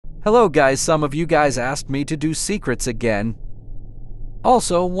Hello guys, some of you guys asked me to do secrets again.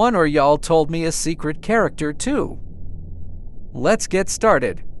 Also, one or y'all told me a secret character too. Let's get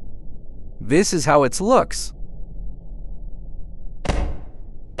started. This is how it looks.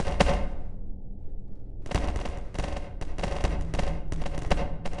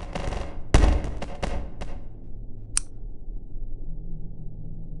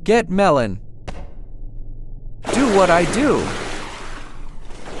 Get Melon. Do what I do.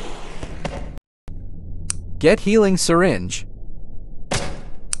 Get healing syringe.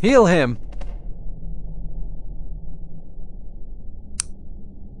 Heal him.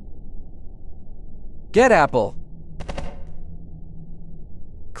 Get apple.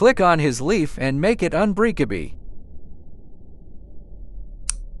 Click on his leaf and make it unbreakable.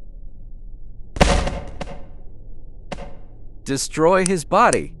 Destroy his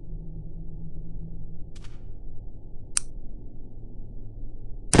body.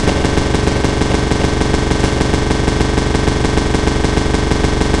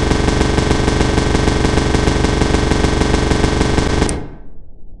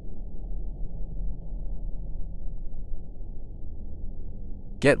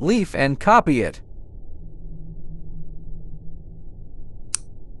 Get leaf and copy it.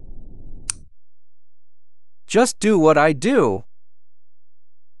 Just do what I do.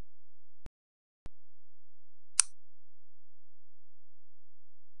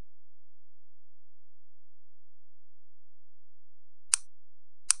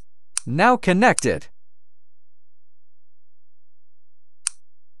 Now connect it.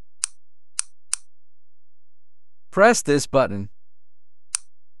 Press this button.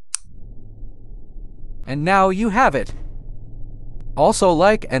 And now you have it. Also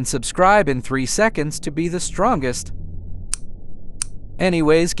like and subscribe in 3 seconds to be the strongest.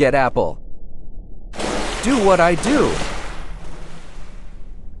 Anyways, get apple. Do what I do.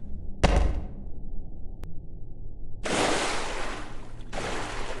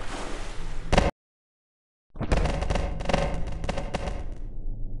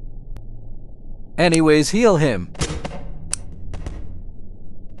 Anyways, heal him.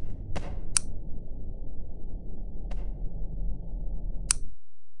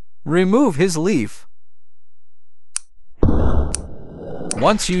 Remove his leaf.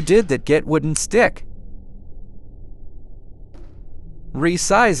 Once you did that, get wooden stick.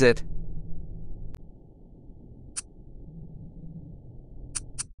 Resize it.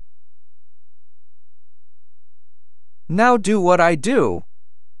 Now do what I do.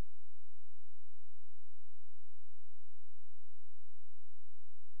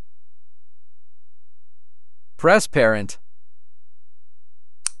 Press parent.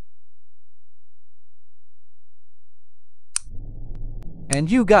 And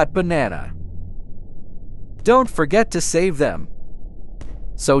you got banana. Don't forget to save them.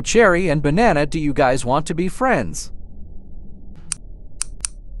 So Cherry and Banana, do you guys want to be friends?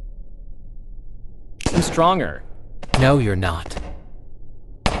 I'm stronger. No, you're not.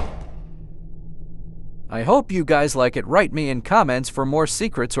 I hope you guys like it. Write me in comments for more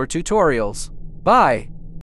secrets or tutorials. Bye!